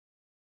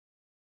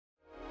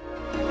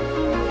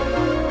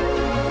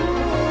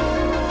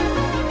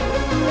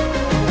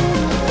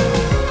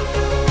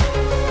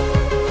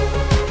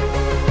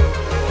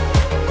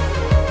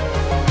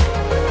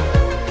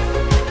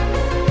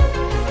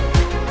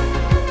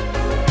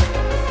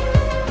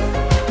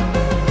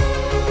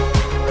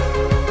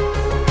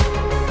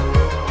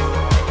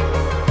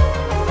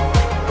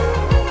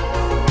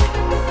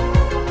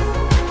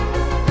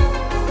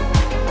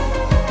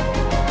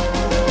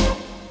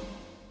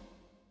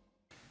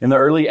In the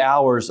early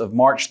hours of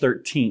March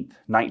 13th,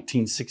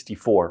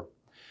 1964,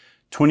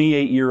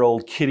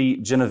 28-year-old Kitty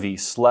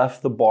Genovese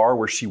left the bar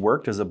where she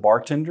worked as a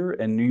bartender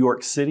in New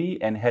York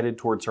City and headed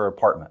towards her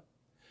apartment.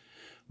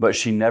 But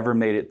she never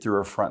made it through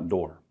her front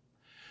door,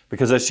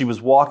 because as she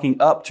was walking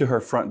up to her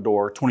front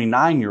door,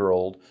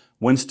 29-year-old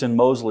Winston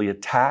Moseley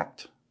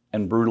attacked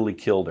and brutally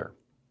killed her.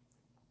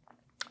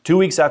 2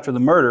 weeks after the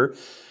murder,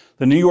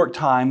 the New York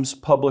Times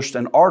published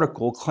an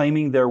article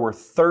claiming there were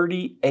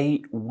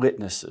 38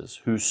 witnesses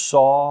who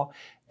saw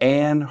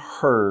and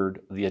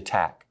heard the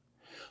attack,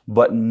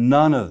 but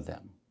none of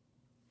them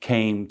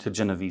came to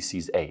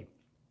Genovese's aid.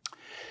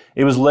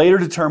 It was later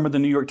determined the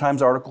New York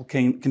Times article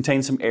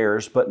contained some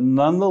errors, but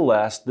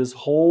nonetheless, this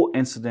whole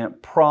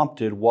incident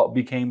prompted what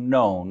became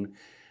known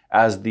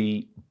as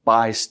the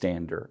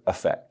bystander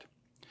effect.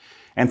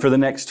 And for the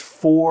next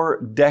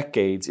 4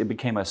 decades, it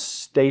became a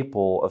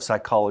staple of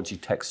psychology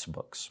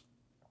textbooks.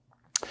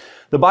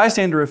 The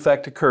bystander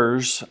effect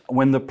occurs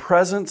when the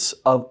presence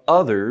of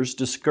others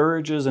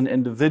discourages an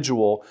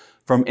individual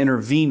from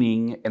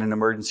intervening in an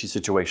emergency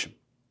situation.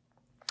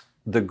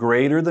 The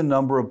greater the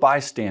number of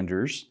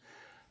bystanders,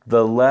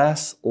 the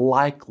less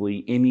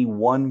likely any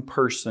one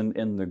person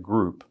in the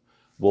group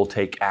will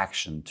take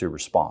action to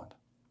respond.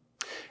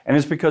 And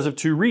it's because of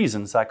 2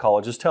 reasons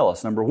psychologists tell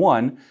us. Number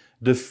 1,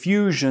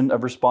 diffusion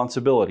of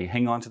responsibility.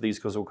 Hang on to these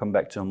because we'll come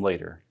back to them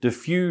later.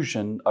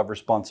 Diffusion of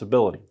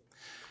responsibility,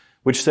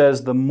 which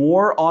says the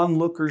more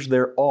onlookers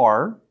there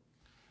are,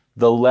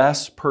 the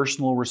less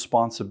personal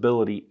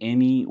responsibility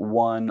any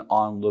one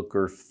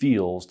onlooker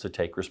feels to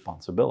take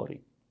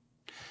responsibility.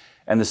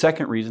 And the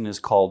second reason is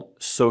called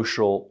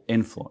social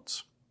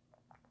influence.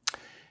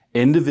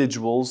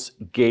 Individuals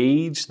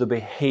gauge the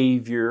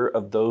behavior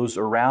of those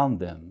around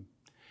them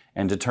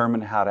and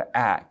determine how to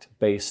act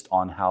based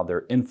on how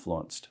they're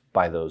influenced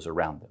by those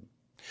around them.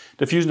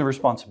 Diffusion of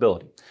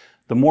responsibility.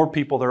 The more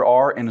people there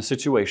are in a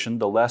situation,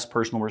 the less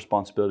personal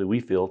responsibility we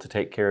feel to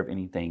take care of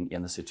anything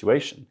in the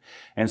situation.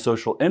 And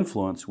social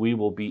influence, we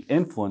will be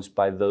influenced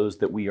by those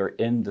that we are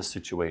in the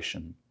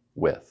situation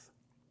with.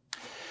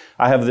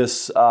 I have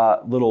this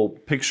little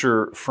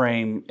picture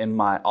frame in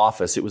my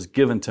office. It was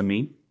given to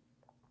me,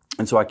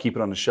 and so I keep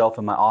it on a shelf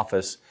in my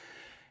office.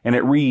 And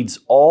it reads,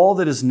 "All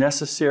that is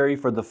necessary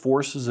for the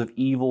forces of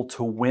evil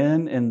to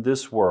win in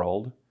this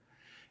world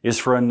is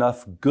for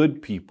enough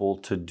good people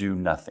to do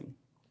nothing."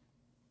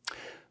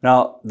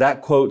 Now,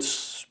 that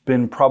quote's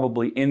been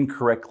probably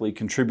incorrectly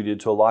contributed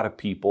to a lot of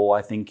people.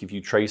 I think if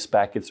you trace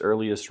back its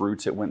earliest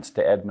roots, it went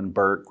to Edmund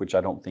Burke, which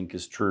I don't think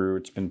is true.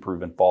 It's been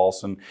proven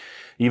false. And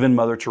even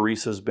Mother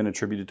Teresa has been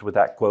attributed to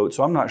that quote.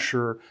 So I'm not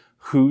sure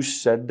who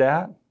said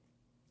that,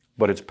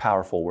 but it's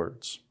powerful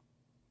words.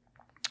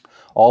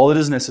 All that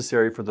is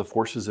necessary for the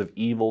forces of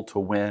evil to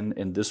win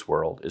in this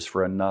world is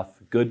for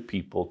enough good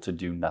people to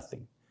do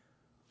nothing.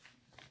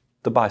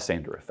 The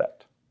bystander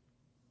effect.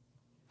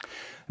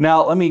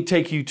 Now, let me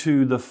take you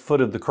to the foot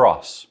of the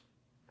cross.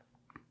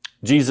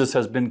 Jesus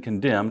has been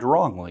condemned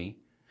wrongly,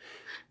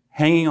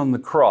 hanging on the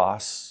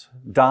cross,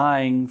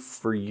 dying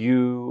for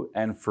you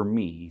and for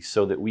me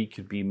so that we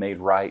could be made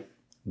right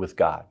with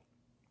God.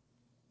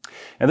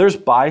 And there's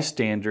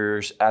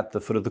bystanders at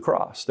the foot of the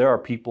cross. There are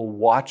people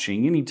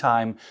watching.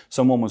 Anytime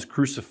someone was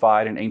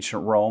crucified in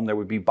ancient Rome, there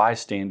would be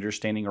bystanders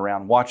standing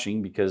around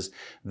watching because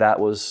that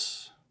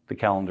was the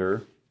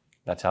calendar.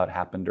 That's how it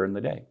happened during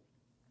the day.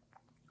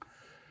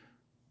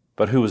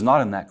 But who was not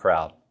in that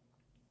crowd?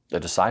 The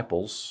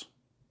disciples.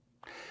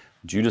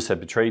 Judas had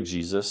betrayed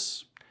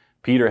Jesus.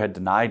 Peter had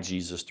denied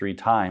Jesus 3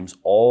 times.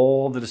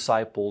 All the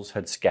disciples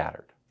had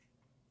scattered.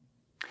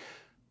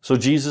 So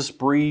Jesus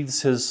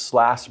breathes his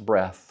last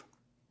breath,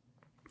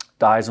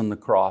 dies on the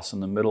cross in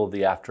the middle of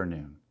the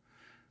afternoon.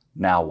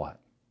 Now what?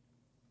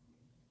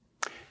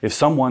 If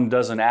someone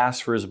doesn't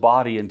ask for his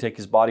body and take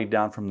his body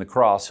down from the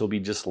cross, he'll be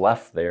just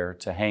left there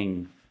to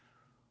hang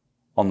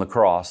on the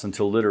cross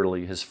until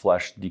literally his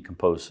flesh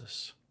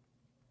decomposes.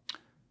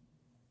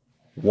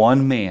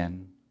 One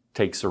man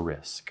takes a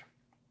risk,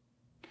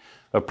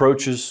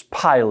 approaches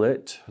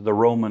Pilate, the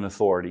Roman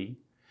authority,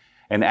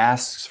 and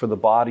asks for the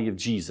body of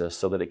Jesus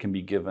so that it can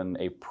be given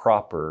a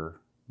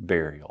proper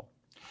burial.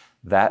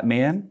 That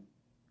man,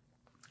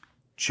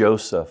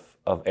 Joseph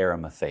of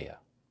Arimathea.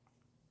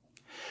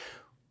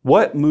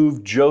 What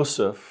moved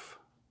Joseph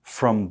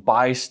from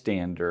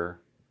bystander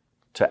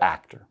to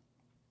actor?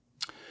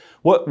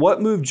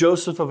 What moved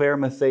Joseph of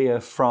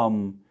Arimathea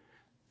from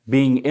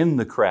being in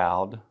the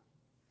crowd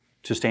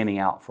to standing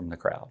out from the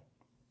crowd?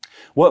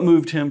 What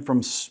moved him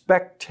from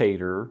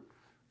spectator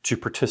to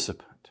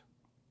participant?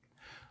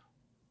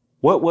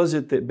 What was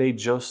it that made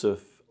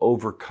Joseph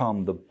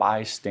overcome the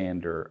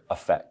bystander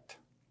effect?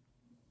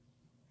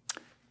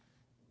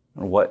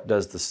 And what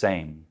does the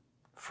same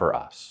for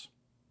us?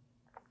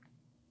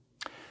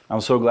 I'm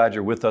so glad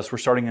you're with us. We're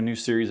starting a new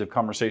series of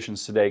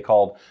conversations today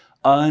called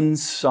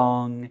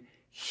Unsung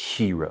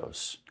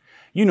Heroes.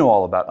 You know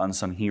all about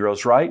unsung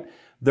heroes, right?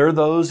 They're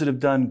those that have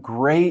done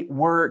great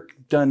work,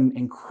 done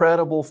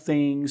incredible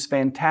things,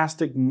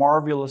 fantastic,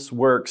 marvelous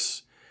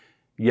works,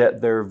 yet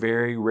they're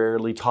very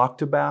rarely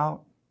talked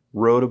about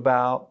wrote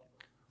about,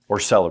 or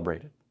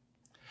celebrated.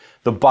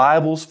 The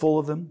Bible's full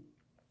of them.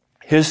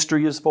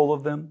 History is full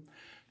of them.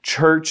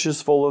 Church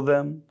is full of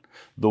them.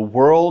 The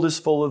world is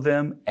full of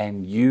them,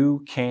 and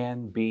you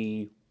can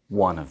be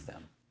one of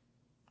them.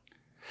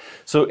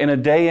 So in a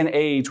day and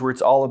age where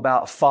it's all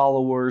about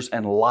followers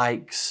and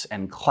likes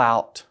and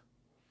clout,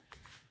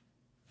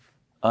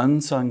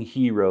 unsung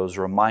heroes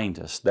remind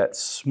us that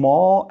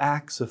small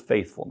acts of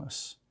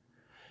faithfulness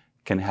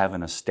can have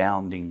an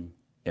astounding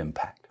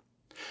impact.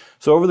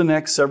 So over the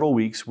next several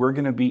weeks, we're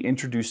going to be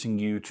introducing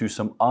you to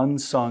some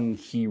unsung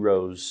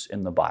heroes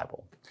in the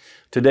Bible.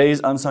 Today's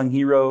unsung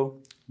hero,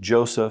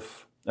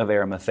 Joseph of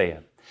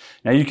Arimathea.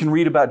 Now you can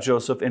read about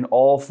Joseph in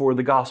all four of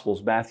the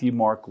Gospels, Matthew,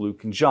 Mark,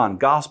 Luke, and John.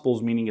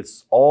 Gospels meaning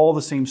it's all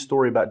the same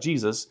story about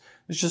Jesus,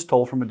 it's just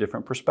told from a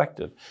different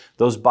perspective.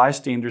 Those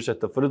bystanders at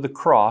the foot of the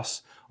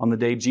cross on the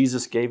day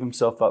Jesus gave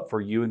himself up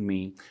for you and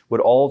me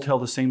would all tell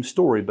the same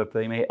story, but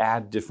they may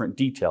add different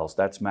details.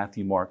 That's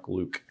Matthew, Mark,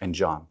 Luke, and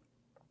John.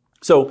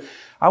 So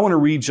I want to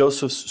read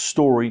Joseph's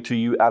story to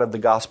you out of the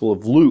Gospel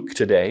of Luke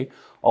today,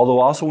 although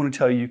I also want to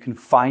tell you can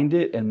find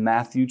it in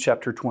Matthew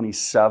chapter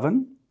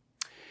 27,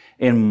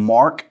 in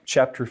Mark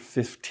chapter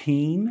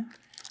 15,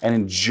 and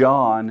in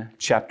John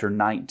chapter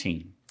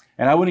 19.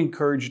 And I would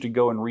encourage you to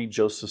go and read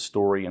Joseph's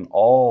story in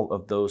all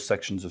of those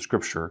sections of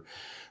Scripture.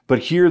 But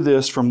hear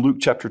this from Luke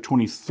chapter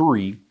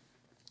 23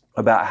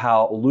 about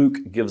how Luke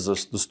gives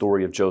us the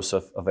story of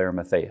Joseph of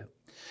Arimathea.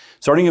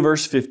 Starting in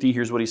verse 50,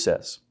 here's what he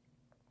says.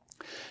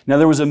 Now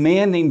there was a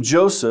man named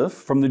Joseph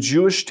from the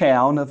Jewish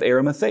town of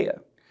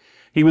Arimathea.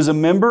 He was a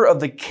member of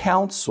the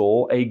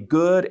council, a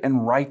good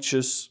and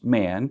righteous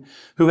man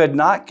who had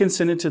not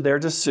consented to their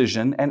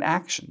decision and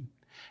action,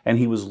 and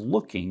he was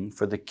looking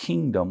for the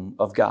kingdom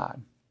of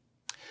God.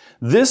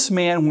 This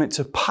man went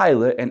to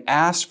Pilate and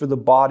asked for the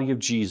body of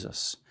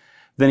Jesus.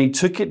 Then he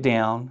took it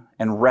down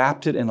and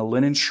wrapped it in a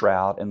linen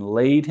shroud and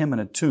laid him in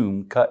a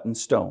tomb cut in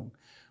stone,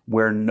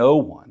 where no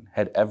one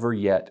had ever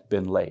yet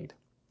been laid.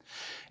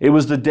 It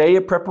was the day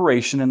of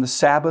preparation and the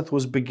Sabbath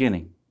was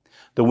beginning.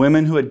 The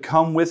women who had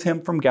come with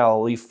him from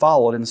Galilee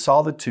followed and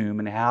saw the tomb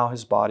and how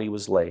his body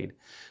was laid.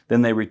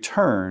 Then they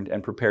returned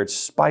and prepared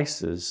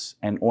spices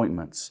and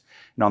ointments.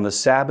 And on the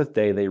Sabbath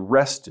day they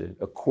rested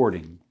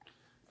according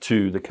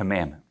to the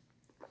commandment.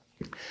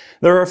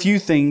 There are a few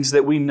things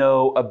that we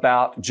know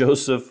about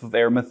Joseph of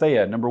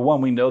Arimathea. Number one,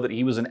 we know that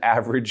he was an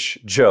average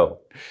Joe.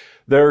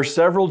 There are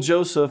several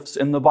Josephs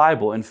in the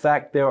Bible. In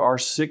fact, there are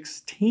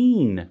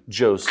 16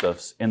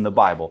 Josephs in the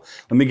Bible.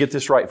 Let me get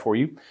this right for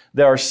you.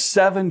 There are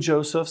 7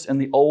 Josephs in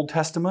the Old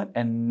Testament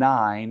and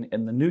 9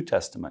 in the New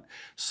Testament.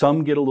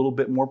 Some get a little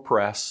bit more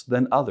press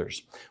than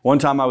others. One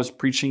time I was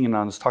preaching and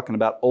I was talking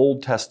about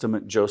Old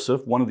Testament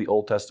Joseph, one of the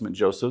Old Testament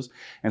Josephs,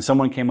 and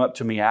someone came up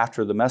to me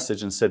after the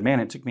message and said,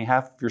 man, it took me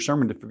half of your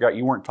sermon to figure out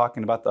you weren't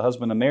talking about the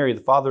husband of Mary, the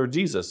father of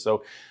Jesus.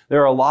 So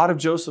there are a lot of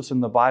Josephs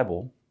in the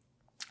Bible.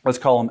 Let's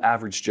call them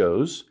average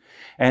Joes.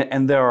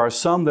 And there are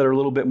some that are a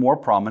little bit more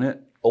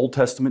prominent. Old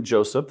Testament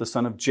Joseph, the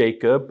son of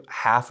Jacob,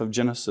 half of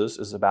Genesis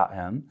is about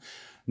him.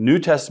 New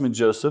Testament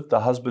Joseph,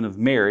 the husband of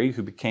Mary,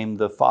 who became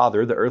the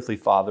father, the earthly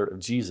father of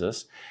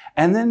Jesus.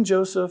 And then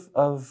Joseph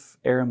of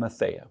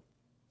Arimathea.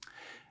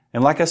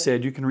 And like I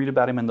said, you can read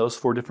about him in those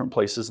 4 different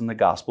places in the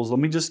Gospels. Let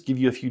me just give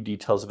you a few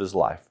details of his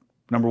life.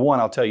 Number one,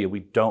 I'll tell you, we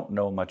don't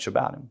know much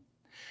about him.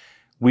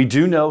 We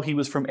do know he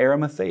was from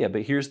Arimathea,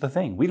 but here's the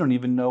thing. We don't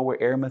even know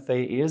where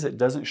Arimathea is. It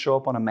doesn't show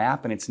up on a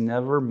map, and it's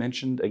never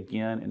mentioned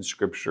again in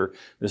Scripture.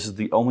 This is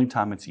the only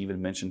time it's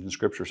even mentioned in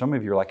Scripture. Some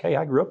of you are like, hey,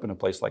 I grew up in a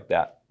place like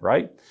that,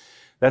 right?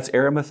 That's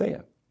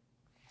Arimathea.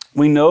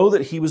 We know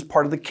that he was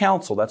part of the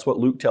council. That's what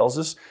Luke tells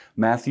us.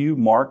 Matthew,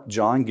 Mark,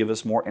 John give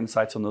us more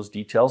insights on those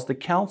details. The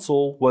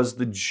council was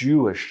the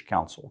Jewish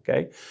council,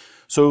 okay?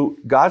 So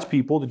God's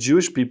people, the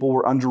Jewish people,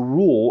 were under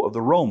rule of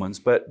the Romans,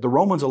 but the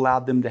Romans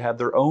allowed them to have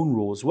their own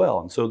rule as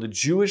well. And so the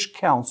Jewish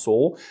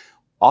council,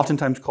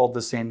 oftentimes called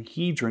the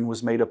Sanhedrin,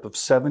 was made up of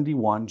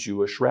 71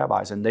 Jewish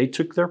rabbis, and they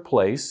took their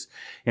place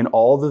in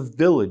all the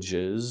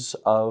villages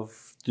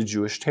of the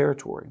Jewish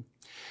territory.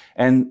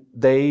 And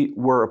they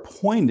were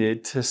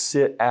appointed to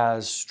sit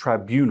as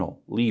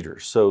tribunal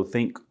leaders, so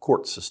think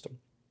court system.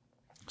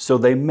 So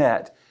they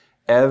met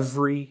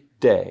every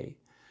day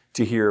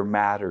to hear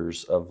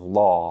matters of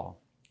law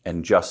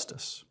and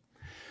justice.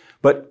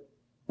 But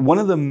one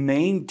of the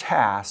main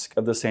tasks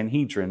of the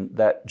Sanhedrin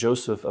that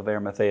Joseph of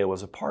Arimathea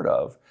was a part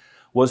of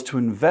was to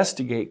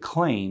investigate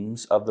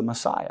claims of the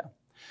Messiah.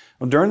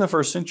 Well, during the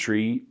first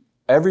century,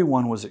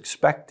 everyone was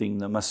expecting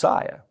the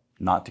Messiah,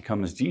 not to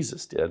come as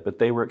Jesus did, but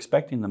they were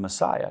expecting the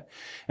Messiah.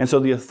 And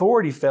so the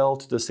authority fell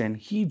to the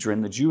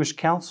Sanhedrin, the Jewish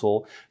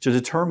council, to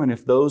determine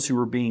if those who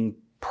were being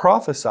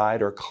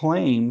prophesied or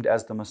claimed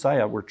as the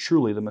Messiah were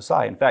truly the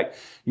Messiah. In fact,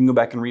 you can go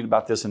back and read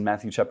about this in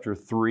Matthew chapter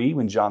 3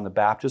 when John the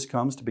Baptist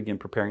comes to begin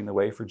preparing the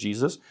way for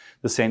Jesus.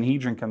 The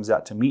Sanhedrin comes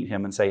out to meet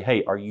him and say,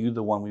 hey, are you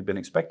the one we've been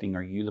expecting?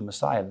 Are you the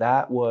Messiah?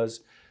 That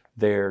was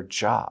their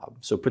job.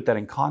 So put that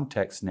in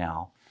context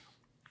now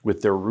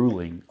with their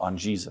ruling on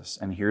Jesus.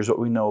 And here's what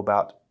we know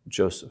about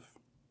Joseph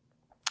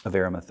of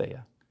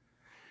Arimathea.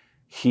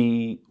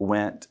 he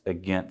went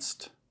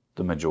against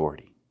the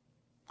majority.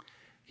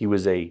 He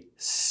was a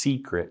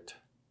secret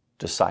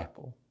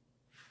disciple.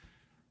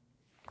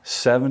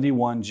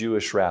 71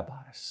 Jewish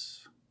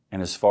rabbis, and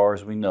as far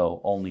as we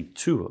know, only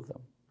 2 of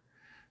them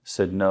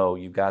said, no,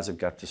 you guys have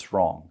got this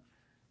wrong.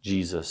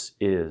 Jesus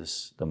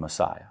is the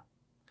Messiah.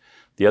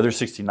 The other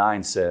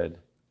 69 said,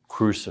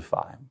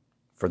 crucify him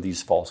for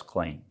these false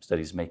claims that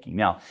he's making.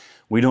 Now,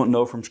 we don't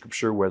know from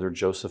Scripture whether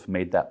Joseph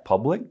made that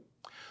public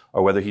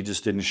or whether he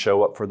just didn't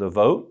show up for the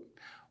vote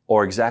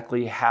or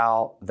exactly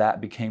how that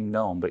became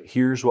known. But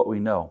here's what we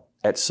know.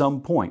 At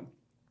some point,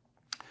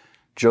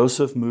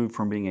 Joseph moved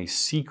from being a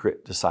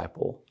secret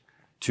disciple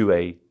to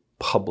a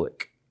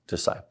public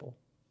disciple.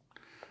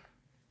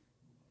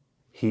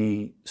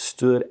 He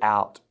stood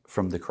out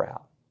from the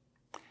crowd.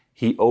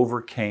 He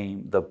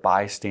overcame the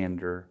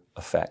bystander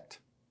effect.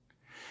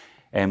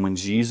 And when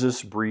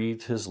Jesus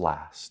breathed his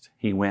last,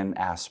 he went and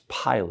asked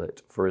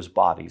Pilate for his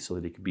body so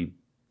that he could be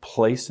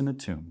placed in a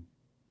tomb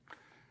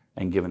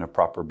and given a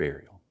proper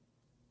burial.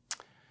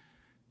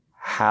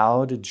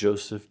 How did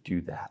Joseph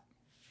do that?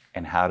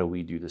 And how do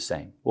we do the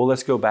same? Well,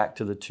 let's go back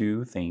to the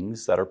 2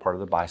 things that are part of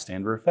the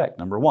bystander effect.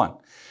 Number 1,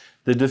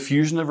 the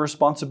diffusion of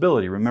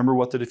responsibility. Remember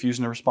what the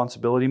diffusion of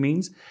responsibility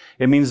means?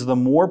 It means the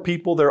more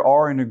people there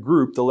are in a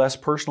group, the less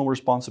personal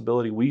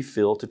responsibility we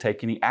feel to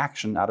take any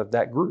action out of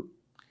that group.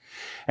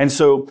 And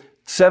so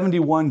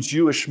 71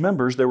 Jewish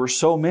members, there were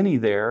so many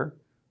there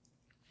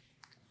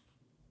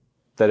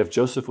that if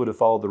Joseph would have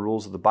followed the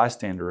rules of the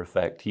bystander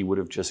effect, he would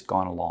have just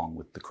gone along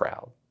with the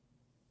crowd.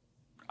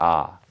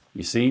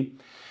 You see,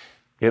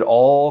 it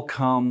all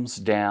comes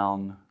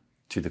down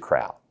to the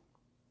crowd.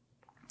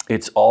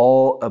 It's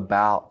all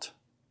about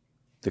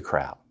the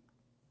crowd.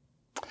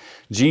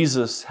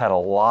 Jesus had a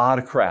lot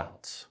of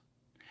crowds,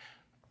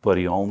 but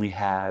he only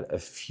had a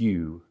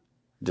few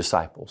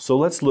disciples. So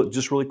let's look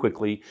just really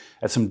quickly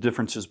at some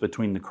differences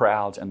between the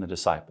crowds and the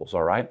disciples,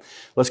 all right?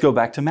 Let's go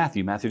back to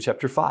Matthew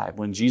chapter 5.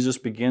 When Jesus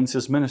begins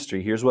his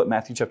ministry, here's what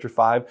Matthew chapter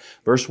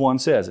 5, verse 1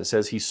 says. It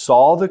says, he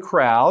saw the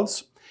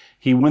crowds,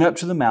 he went up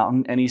to the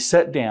mountain, and he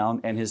sat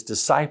down, and his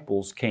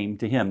disciples came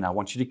to him. Now, I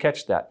want you to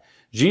catch that.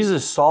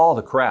 Jesus saw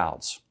the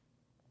crowds.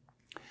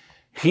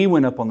 He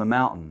went up on the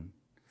mountain,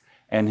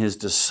 and his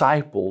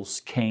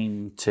disciples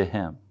came to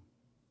him.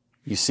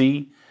 You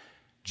see,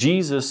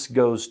 Jesus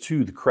goes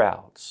to the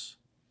crowds.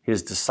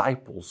 His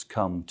disciples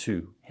come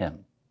to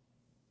him.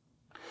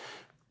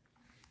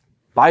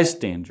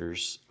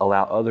 Bystanders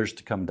allow others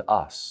to come to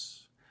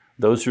us.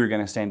 Those who are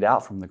going to stand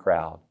out from the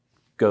crowd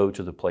go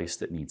to the place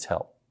that needs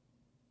help.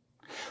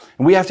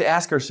 And we have to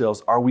ask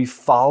ourselves, are we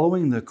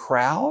following the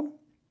crowd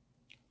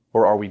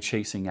or are we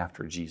chasing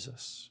after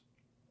Jesus?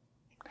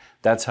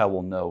 That's how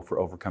we'll know if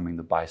we're overcoming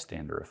the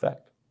bystander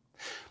effect.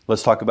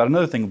 Let's talk about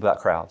another thing about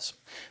crowds.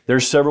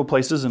 There's several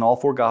places in all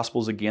 4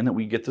 Gospels, again, that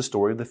we get the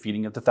story of the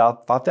feeding of the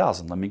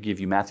 5,000. Let me give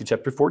you Matthew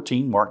chapter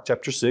 14, Mark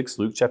chapter 6,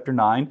 Luke chapter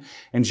 9,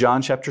 and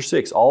John chapter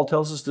 6. All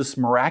tells us this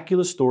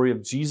miraculous story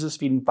of Jesus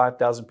feeding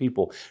 5,000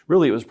 people.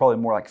 Really, it was probably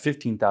more like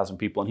 15,000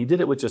 people, and he did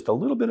it with just a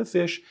little bit of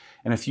fish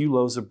and a few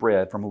loaves of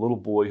bread from a little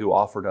boy who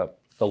offered up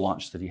the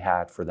lunch that he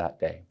had for that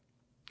day.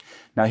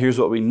 Now, here's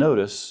what we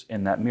notice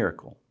in that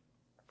miracle.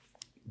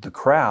 The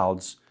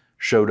crowds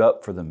showed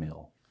up for the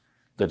meal.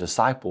 The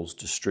disciples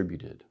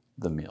distributed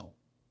the meal.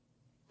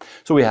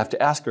 So we have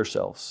to ask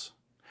ourselves,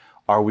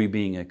 are we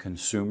being a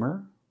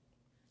consumer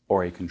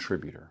or a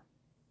contributor?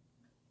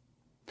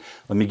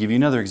 Let me give you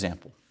another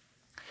example.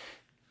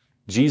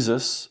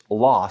 Jesus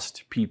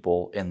lost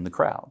people in the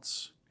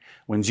crowds.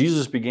 When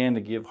Jesus began to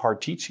give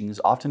hard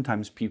teachings,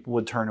 oftentimes people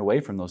would turn away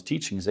from those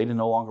teachings. They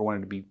no longer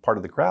wanted to be part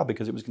of the crowd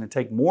because it was going to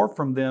take more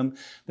from them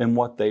than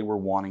what they were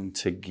wanting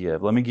to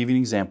give. Let me give you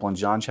an example. In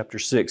John chapter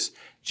 6,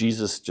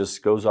 Jesus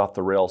just goes off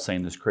the rails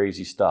saying this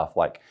crazy stuff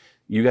like,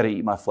 you got to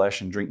eat my flesh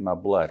and drink my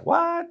blood.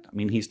 What? I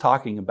mean, he's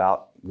talking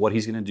about what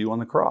he's going to do on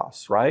the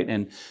cross, right?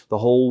 And the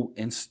whole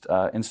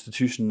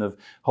institution of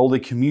Holy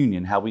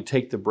Communion, how we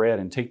take the bread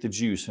and take the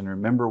juice and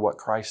remember what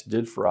Christ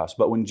did for us.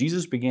 But when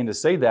Jesus began to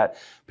say that,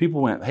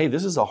 people went, hey,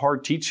 this is a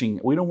hard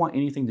teaching. We don't want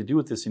anything to do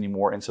with this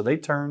anymore. And so they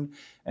turned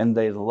and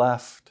they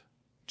left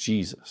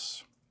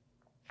Jesus.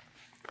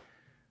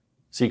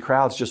 See,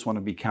 crowds just want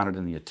to be counted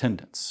in the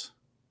attendance.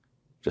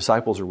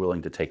 Disciples are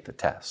willing to take the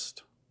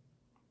test.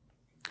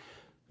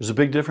 There's a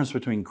big difference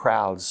between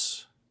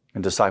crowds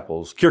and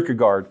disciples.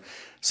 Kierkegaard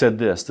said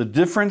this, the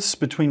difference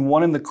between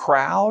one in the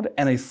crowd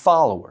and a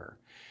follower,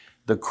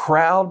 the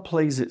crowd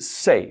plays it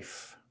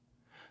safe,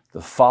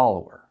 the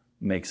follower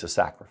makes a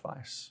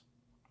sacrifice.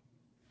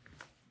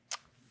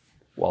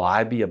 Will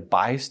I be a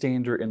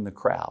bystander in the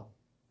crowd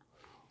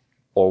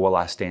or will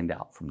I stand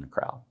out from the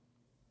crowd?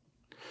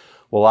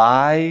 Will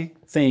I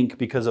think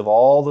because of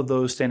all of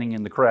those standing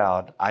in the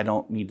crowd, I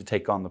don't need to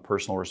take on the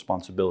personal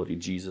responsibility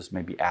Jesus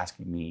may be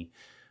asking me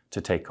to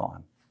take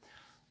on?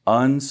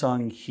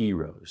 Unsung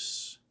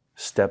heroes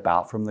step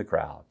out from the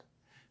crowd,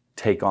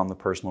 take on the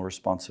personal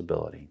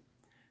responsibility,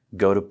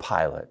 go to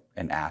Pilate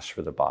and ask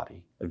for the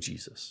body of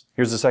Jesus.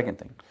 Here's the second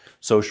thing,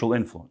 social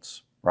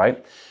influence,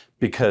 right?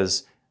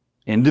 Because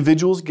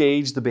Individuals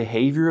gauge the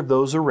behavior of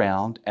those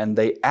around, and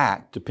they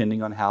act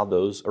depending on how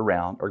those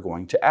around are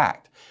going to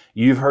act.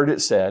 You've heard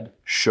it said,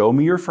 show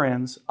me your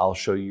friends, I'll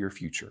show you your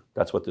future.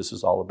 That's what this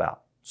is all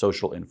about,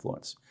 social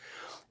influence.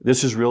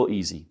 This is real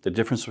easy. The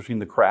difference between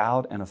the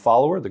crowd and a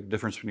follower, the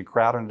difference between a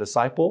crowd and a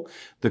disciple.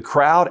 The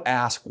crowd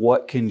asks,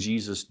 what can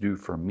Jesus do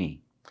for me?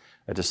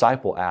 A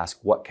disciple asks,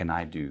 what can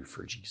I do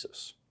for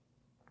Jesus?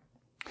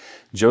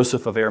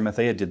 Joseph of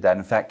Arimathea did that.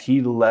 In fact,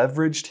 he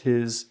leveraged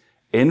his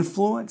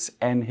influence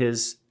and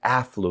his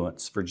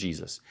affluence for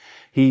Jesus.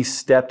 He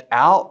stepped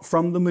out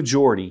from the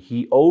majority.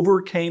 He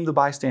overcame the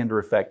bystander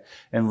effect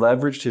and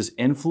leveraged his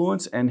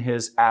influence and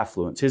his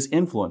affluence. His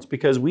influence,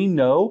 because we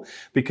know,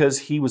 because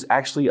he was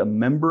actually a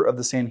member of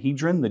the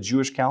Sanhedrin, the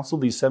Jewish council,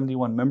 these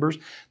 71 members,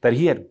 that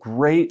he had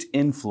great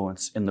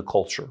influence in the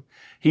culture.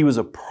 He was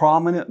a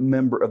prominent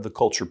member of the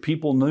culture.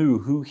 People knew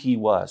who he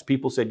was.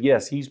 People said,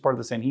 yes, he's part of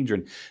the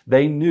Sanhedrin.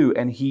 They knew,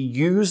 and he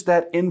used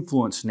that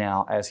influence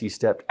now as he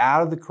stepped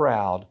out of the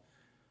crowd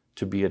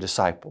to be a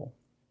disciple.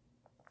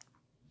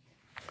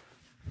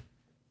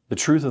 The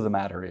truth of the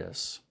matter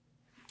is,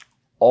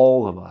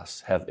 all of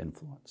us have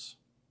influence.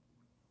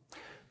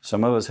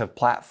 Some of us have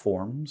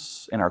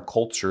platforms in our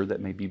culture that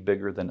may be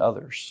bigger than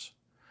others,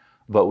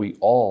 but we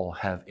all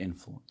have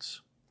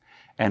influence.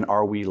 And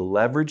are we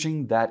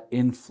leveraging that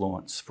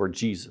influence for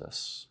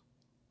Jesus?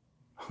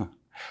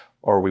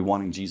 Or are we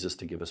wanting Jesus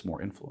to give us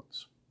more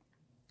influence?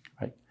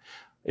 Right?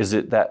 Is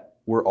it that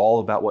we're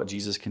all about what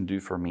Jesus can do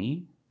for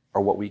me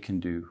or what we can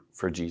do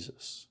for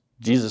Jesus?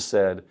 Jesus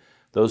said,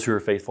 those who are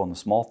faithful in the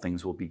small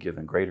things will be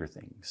given greater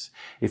things.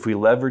 If we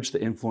leverage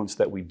the influence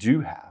that we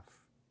do have,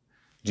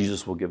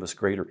 Jesus will give us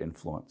greater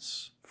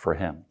influence for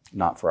Him,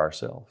 not for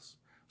ourselves.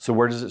 So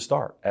where does it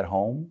start? At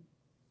home?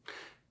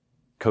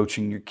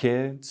 Coaching your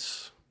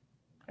kids?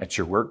 At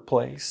your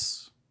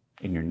workplace?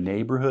 In your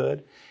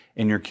neighborhood?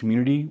 In your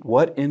community?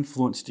 What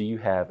influence do you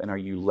have, and are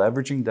you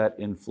leveraging that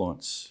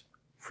influence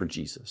for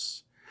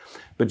Jesus?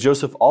 But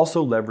Joseph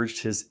also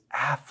leveraged his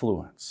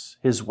affluence,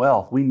 his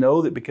wealth. We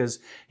know that because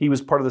he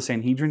was part of the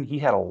Sanhedrin, he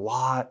had a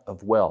lot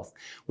of wealth.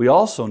 We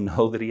also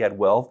know that he had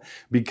wealth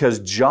because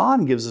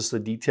John gives us the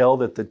detail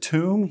that the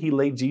tomb he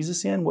laid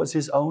Jesus in was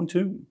his own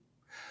tomb,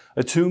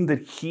 a tomb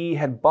that he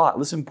had bought.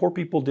 Listen, poor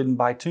people didn't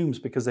buy tombs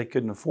because they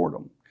couldn't afford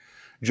them.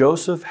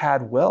 Joseph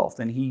had wealth,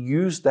 and he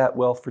used that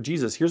wealth for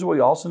Jesus. Here's what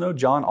we also know.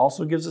 John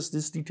also gives us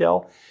this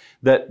detail,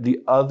 that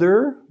the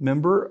other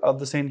member of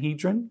the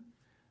Sanhedrin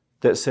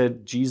that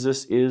said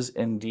Jesus is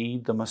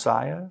indeed the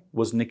Messiah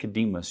was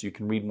Nicodemus. You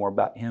can read more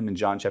about him in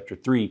John chapter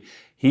 3.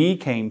 He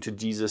came to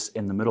Jesus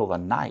in the middle of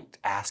the night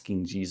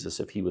asking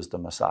Jesus if he was the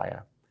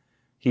Messiah.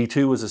 He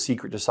too was a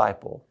secret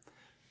disciple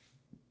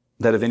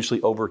that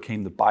eventually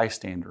overcame the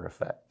bystander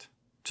effect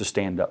to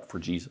stand up for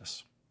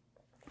Jesus.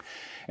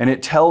 And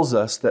it tells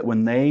us that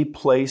when they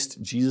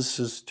placed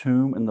Jesus'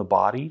 tomb in the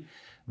body,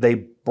 they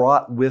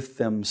brought with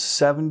them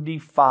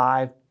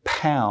 75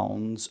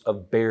 pounds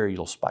of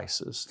burial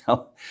spices.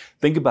 Now,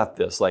 think about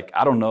this. Like,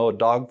 I don't know, a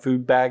dog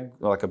food bag,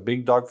 like a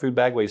big dog food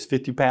bag weighs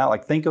 50 pounds.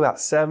 Like, think about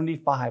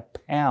 75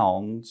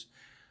 pounds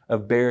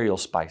of burial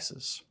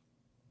spices.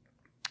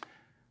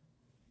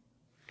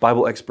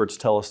 Bible experts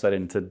tell us that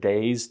in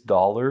today's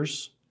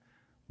dollars,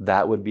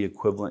 that would be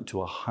equivalent to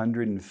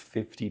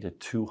 $150,000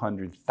 to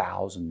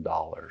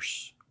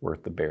 $200,000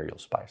 worth of burial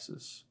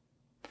spices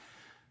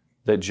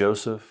that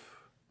Joseph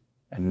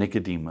and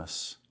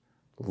Nicodemus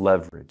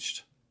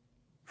leveraged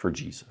for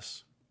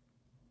Jesus.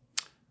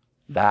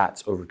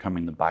 That's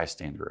overcoming the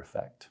bystander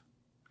effect.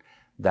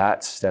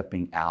 That's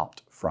stepping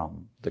out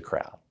from the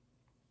crowd.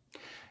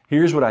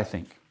 Here's what I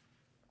think.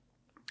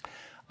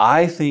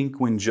 I think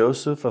when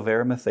Joseph of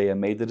Arimathea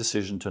made the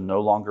decision to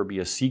no longer be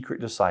a secret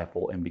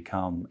disciple and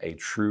become a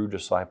true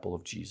disciple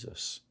of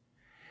Jesus,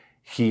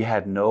 he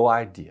had no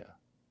idea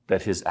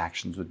that his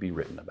actions would be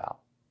written about.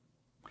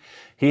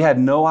 He had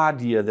no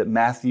idea that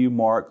Matthew,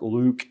 Mark,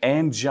 Luke,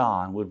 and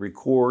John would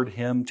record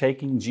him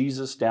taking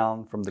Jesus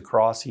down from the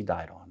cross he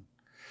died on,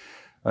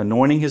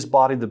 anointing his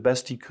body the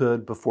best he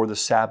could before the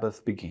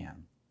Sabbath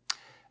began,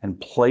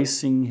 and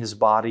placing his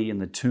body in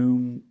the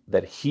tomb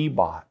that he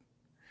bought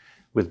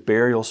with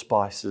burial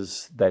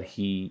spices that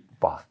he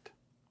bought.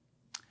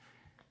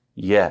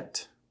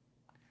 Yet,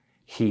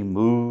 he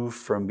moved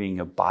from being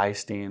a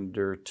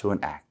bystander to an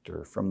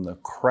actor, from the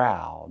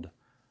crowd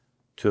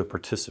to a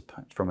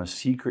participant, from a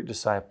secret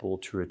disciple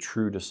to a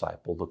true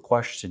disciple. The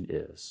question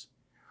is,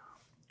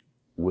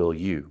 will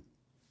you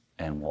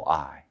and will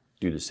I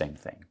do the same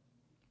thing?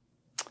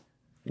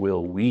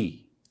 Will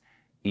we,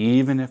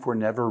 even if we're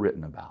never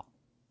written about,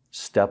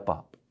 step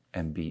up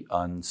and be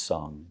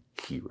unsung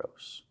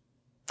heroes?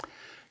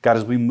 God,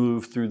 as we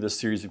move through this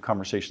series of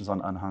conversations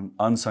on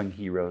unsung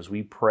heroes,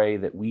 we pray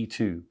that we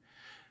too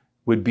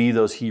would be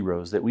those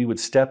heroes, that we would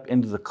step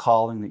into the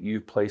calling that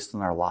you've placed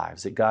in our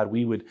lives, that God,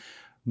 we would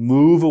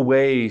move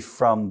away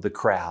from the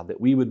crowd,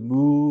 that we would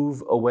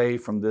move away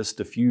from this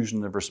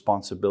diffusion of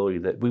responsibility,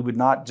 that we would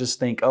not just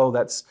think, oh,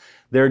 that's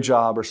their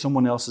job, or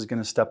someone else is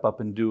going to step up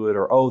and do it,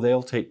 or oh,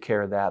 they'll take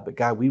care of that. But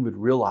God, we would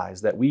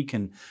realize that we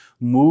can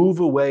move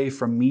away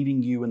from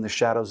meeting you in the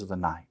shadows of the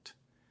night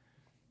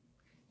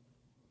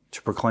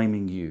to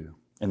proclaiming you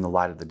in the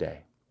light of the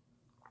day.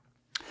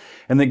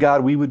 And that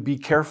God, we would be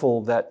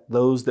careful that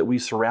those that we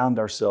surround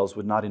ourselves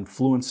would not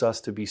influence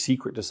us to be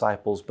secret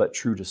disciples, but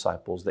true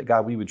disciples. That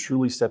God, we would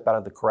truly step out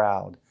of the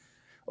crowd,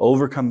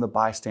 overcome the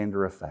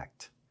bystander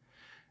effect,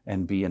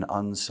 and be an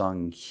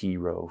unsung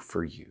hero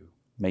for you.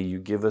 May you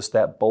give us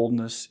that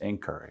boldness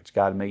and courage.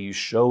 God, may you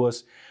show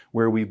us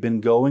where we've been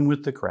going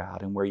with the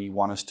crowd and where you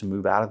want us to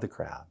move out of the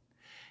crowd,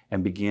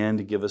 and begin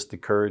to give us the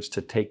courage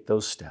to take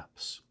those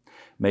steps.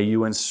 May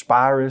you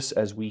inspire us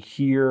as we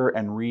hear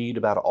and read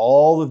about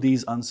all of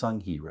these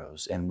unsung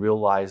heroes and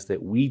realize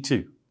that we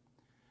too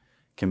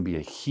can be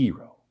a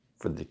hero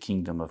for the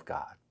kingdom of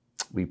God.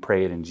 We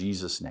pray it in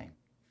Jesus' name.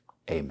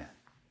 Amen.